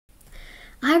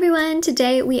Hi everyone,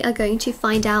 today we are going to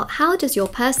find out how does your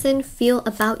person feel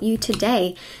about you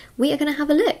today. We are going to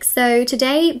have a look. So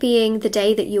today being the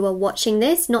day that you are watching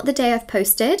this, not the day I've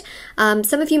posted.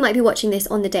 Some of you might be watching this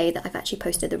on the day that I've actually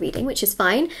posted the reading, which is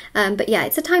fine. But yeah,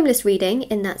 it's a timeless reading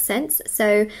in that sense.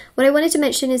 So what I wanted to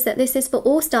mention is that this is for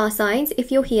all star signs.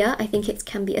 If you're here, I think it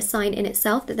can be a sign in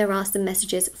itself that there are some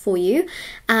messages for you.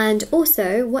 And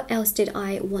also, what else did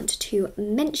I want to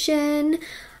mention?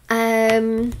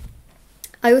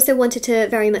 I also wanted to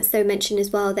very much so mention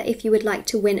as well that if you would like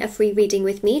to win a free reading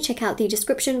with me, check out the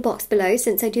description box below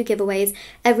since I do giveaways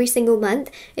every single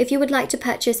month. If you would like to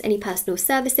purchase any personal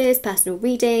services, personal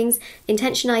readings,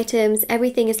 intention items,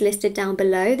 everything is listed down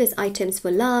below. There's items for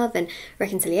love and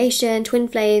reconciliation, twin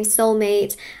flames,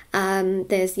 soulmate,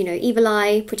 there's, you know, evil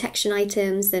eye, protection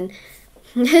items, and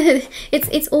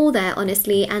it's all there,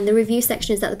 honestly. And the review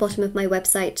section is at the bottom of my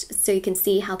website, so you can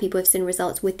see how people have seen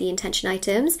results with the intention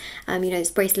items. You know,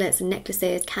 it's bracelets and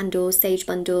necklaces, candles, sage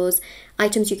bundles,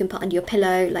 items you can put under your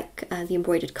pillow, like the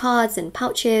embroidered cards and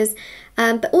pouches.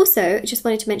 But also, I just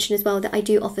wanted to mention as well that I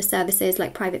do offer services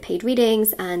like private paid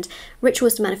readings and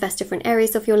rituals to manifest different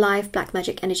areas of your life, black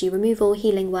magic energy removal,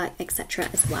 healing work, etc.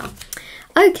 as well.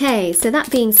 Okay, so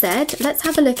that being said, let's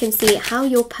have a look and see how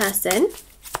your person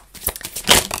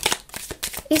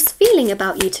is feeling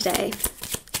about you today.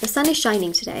 The sun is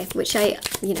shining today, which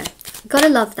you know, gotta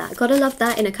love that. Gotta love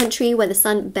that in a country where the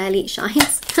sun barely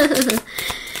shines.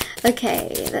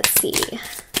 Okay, let's see.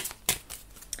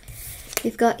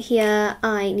 We've got here,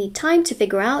 I need time to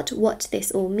figure out what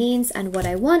this all means and what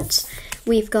I want.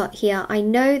 We've got here, I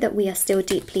know that we are still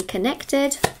deeply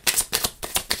connected.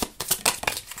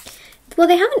 Well,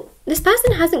 this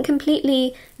person hasn't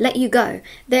completely let you go.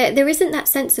 There isn't that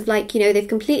sense of like, you know, they've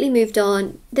completely moved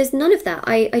on. There's none of that.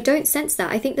 I don't sense that.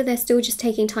 I think that they're still just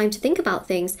taking time to think about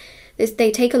things.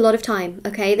 They take a lot of time,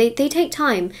 okay? They take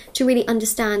time to really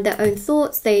understand their own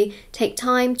thoughts. They take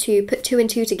time to put two and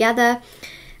two together.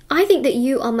 I think that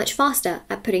you are much faster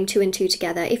at putting two and two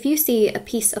together. If you see a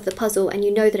piece of the puzzle and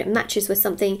you know that it matches with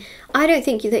something, I don't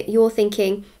think that you're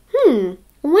thinking, I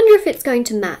wonder if it's going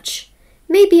to match.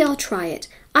 Maybe I'll try it.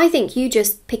 I think you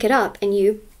just pick it up and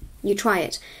you try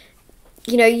it.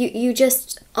 You know, you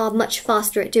just are much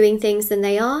faster at doing things than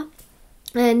they are.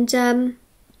 And,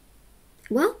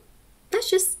 well, that's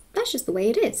just the way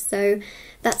it is. So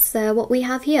that's what we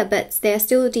have here. But they're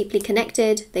still deeply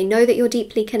connected. They know that you're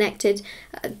deeply connected.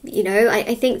 You know,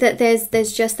 I think that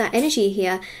there's just that energy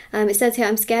here. It says here,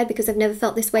 I'm scared because I've never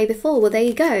felt this way before. Well, there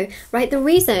you go, right? The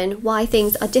reason why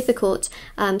things are difficult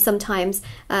sometimes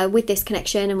with this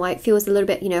connection and why it feels a little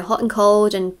bit, you know, hot and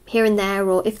cold and here and there,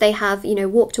 or if they have, you know,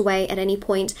 walked away at any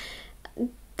point,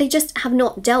 they just have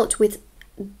not dealt with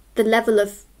the level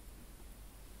of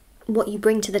what you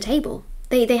bring to the table.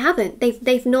 They haven't.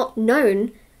 They've not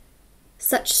known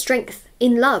such strength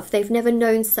in love. They've never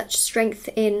known such strength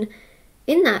in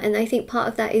that. And I think part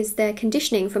of that is their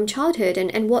conditioning from childhood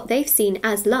and what they've seen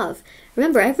as love.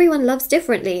 Remember, everyone loves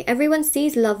differently. Everyone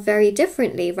sees love very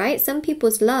differently, right? Some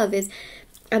people's love is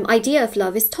idea of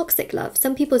love is toxic love.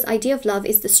 Some people's idea of love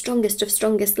is the strongest of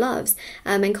strongest loves,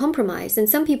 and compromise. And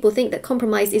some people think that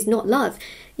compromise is not love.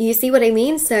 You see what I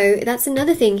mean? So that's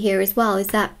another thing here as well, is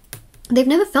that they've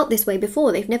never felt this way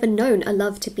before. They've never known a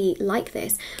love to be like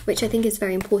this, which I think is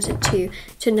very important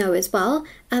to know as well.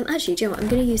 Actually, do you know what? I'm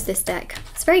going to use this deck.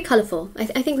 It's very colourful.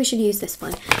 I think we should use this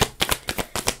one.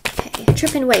 Okay,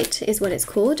 Trip and Wait is what it's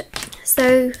called.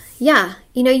 So yeah,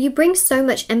 you know, you bring so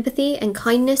much empathy and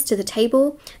kindness to the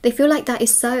table. They feel like that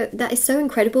is so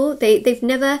incredible. They've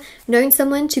never known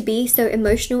someone to be so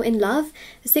emotional in love.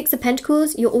 The Six of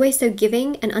Pentacles, you're always so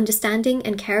giving and understanding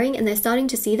and caring, and they're starting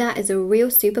to see that as a real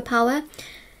superpower.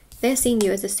 They're seeing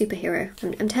you as a superhero.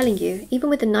 I'm telling you, even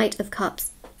with the Knight of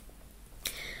Cups.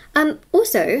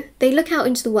 Also, they look out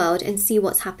into the world and see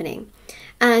what's happening.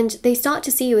 And they start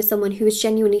to see you as someone who is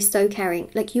genuinely so caring.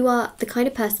 Like, you are the kind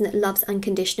of person that loves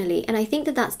unconditionally. And I think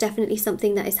that that's definitely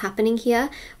something that is happening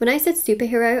here. When I said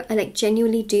superhero, I like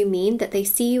genuinely do mean that they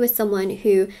see you as someone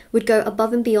who would go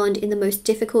above and beyond in the most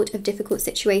difficult of difficult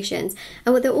situations.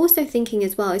 And what they're also thinking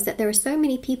as well is that there are so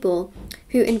many people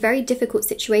who in very difficult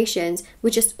situations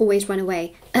would just always run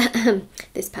away.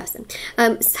 This person.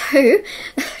 So,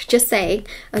 just saying,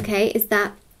 okay, is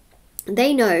that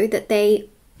they know that they...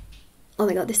 Oh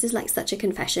my god, this is like such a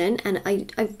confession, and I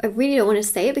really don't want to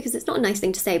say it because it's not a nice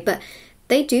thing to say, but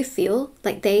they do feel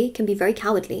like they can be very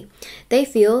cowardly. They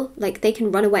feel like they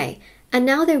can run away. And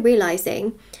now they're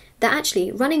realizing that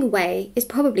actually running away is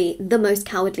probably the most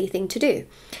cowardly thing to do.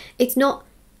 It's not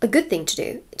a good thing to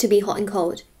do, to be hot and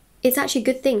cold. It's actually a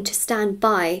good thing to stand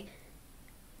by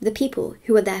the people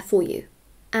who are there for you.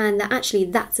 and that actually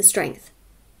that's a strength.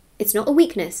 It's not a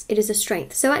weakness, it is a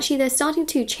strength. So actually they're starting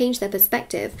to change their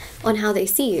perspective on how they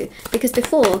see you, because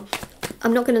before,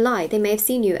 I'm not going to lie, they may have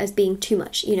seen you as being too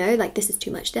much, you know, like this is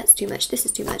too much, that's too much, this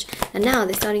is too much. And now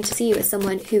they're starting to see you as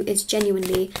someone who is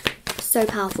genuinely so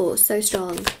powerful, so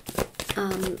strong.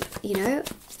 You know,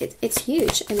 it's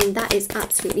huge. I mean, that is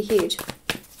absolutely huge.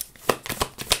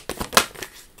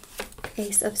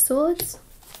 Ace of Swords.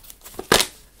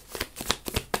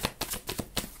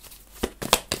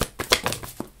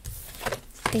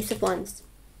 Ace of Wands.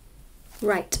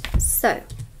 Right, so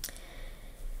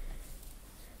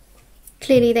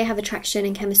clearly they have attraction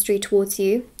and chemistry towards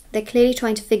you. They're clearly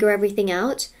trying to figure everything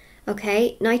out.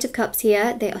 Okay, Knight of Cups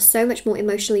here. They are so much more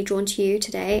emotionally drawn to you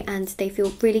today, and they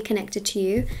feel really connected to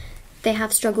you. They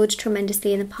have struggled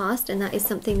tremendously in the past, and that is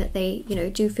something that they, you know,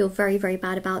 do feel very, very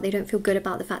bad about. They don't feel good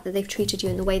about the fact that they've treated you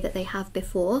in the way that they have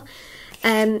before.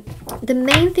 The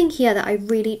main thing here that I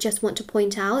really just want to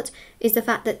point out is the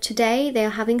fact that today they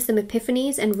are having some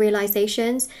epiphanies and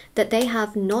realizations that they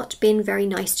have not been very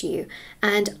nice to you.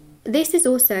 And this is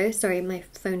also, sorry, my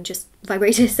phone just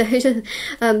vibrated, so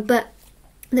but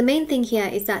the main thing here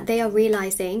is that they are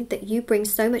realizing that you bring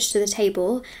so much to the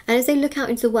table, and as they look out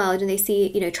into the world and they see,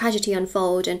 you know, tragedy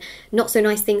unfold and not so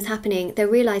nice things happening, they're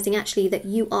realizing actually that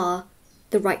you are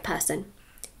the right person.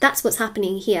 That's what's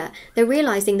happening here. They're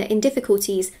realizing that in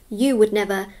difficulties, you would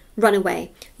never run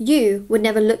away. You would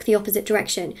never look the opposite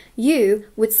direction. You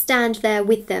would stand there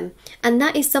with them. And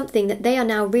that is something that they are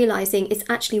now realizing is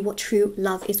actually what true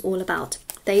love is all about.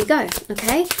 There you go,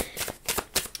 okay?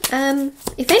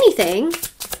 If anything,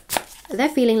 they're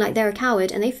feeling like they're a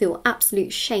coward and they feel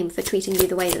absolute shame for treating you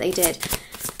the way that they did.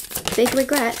 Big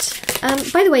regret.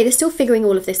 By the way, they're still figuring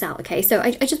all of this out, okay? So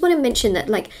I just want to mention that,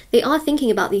 like, they are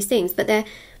thinking about these things, but they're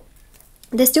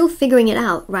still figuring it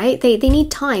out, right? They need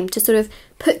time to sort of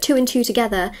put two and two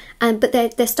together, but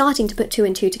they're starting to put two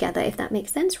and two together, if that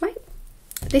makes sense, right?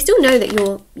 They still know that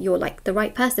you're like the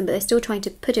right person, but they're still trying to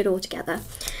put it all together.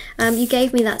 You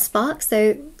gave me that spark,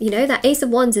 so you know that Ace of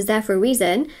Wands is there for a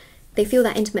reason. They feel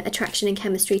that intimate attraction and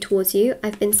chemistry towards you.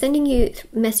 I've been sending you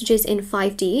messages in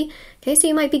 5D, okay? So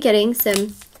you might be getting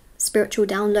some spiritual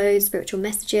downloads, spiritual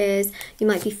messages. You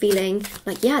might be feeling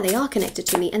like, yeah, they are connected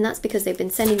to me, and that's because they've been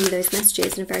sending you those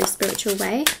messages in a very spiritual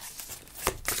way.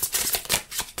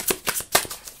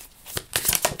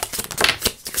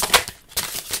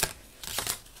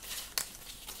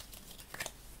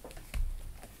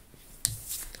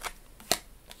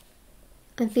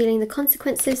 I'm feeling the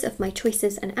consequences of my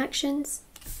choices and actions.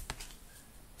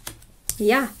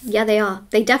 Yeah, they are.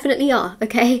 They definitely are,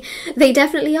 okay? They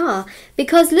definitely are.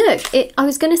 Because look, I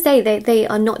was going to say they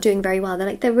are not doing very well.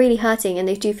 They're really hurting, and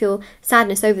they do feel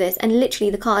sadness over this. And literally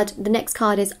the next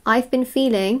card is, I've been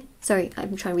feeling, sorry,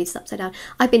 I'm trying to read this upside down.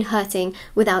 I've been hurting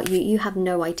without you. You have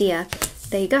no idea.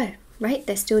 There you go, right?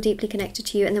 They're still deeply connected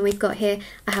to you. And then we've got here,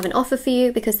 I have an offer for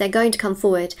you, because they're going to come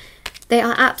forward. They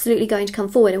are absolutely going to come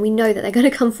forward, and we know that they're going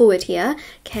to come forward here,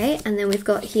 okay? And then we've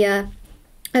got here,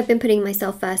 I've been putting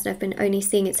myself first, and I've been only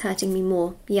seeing it's hurting me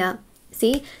more. Yeah,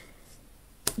 see?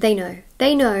 They know,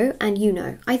 and you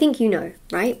know. I think you know,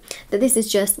 right? That this is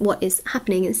just what is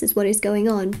happening, this is what is going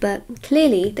on, but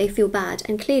clearly they feel bad,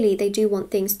 and clearly they do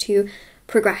want things to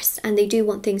progress, and they do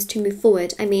want things to move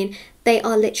forward. I mean, they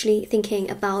are literally thinking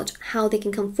about how they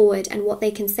can come forward and what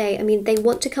they can say. I mean, they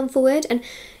want to come forward, and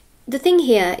the thing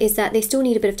here is that they still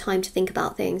need a bit of time to think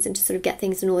about things and to sort of get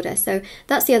things in order. So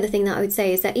that's the other thing that I would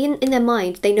say, is that in their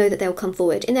mind, they know that they'll come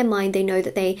forward. In their mind, they know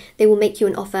that they will make you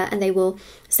an offer, and they will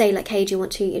say like, hey, do you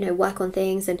want to, you know, work on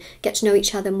things and get to know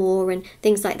each other more and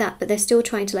things like that. But they're still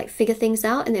trying to like figure things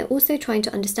out, and they're also trying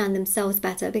to understand themselves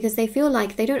better, because they feel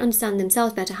like they don't understand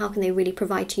themselves better. How can they really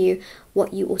provide to you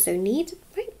what you also need,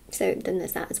 right? So then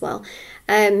there's that as well.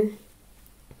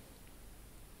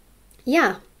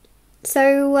 Yeah.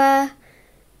 So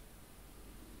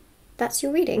that's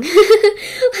your reading.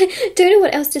 I don't know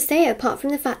what else to say apart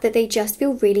from the fact that they just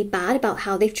feel really bad about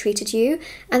how they've treated you,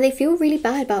 and they feel really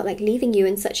bad about like leaving you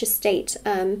in such a state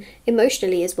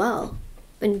emotionally as well,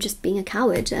 and just being a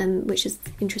coward, which is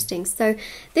interesting. So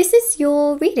this is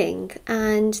your reading,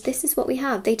 and this is what we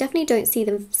have. They definitely don't see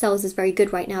themselves as very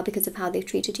good right now because of how they've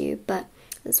treated you, but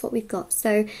that's what we've got.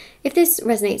 So if this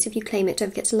resonates, if you claim it, don't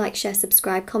forget to like, share,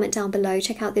 subscribe, comment down below.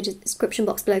 Check out the description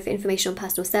box below for information on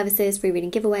personal services, free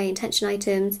reading giveaway, intention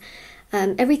items.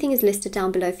 Everything is listed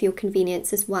down below for your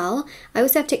convenience as well. I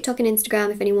also have TikTok and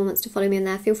Instagram. If anyone wants to follow me on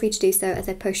there, feel free to do so, as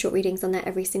I post short readings on there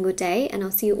every single day, and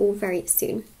I'll see you all very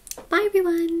soon. Bye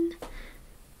everyone!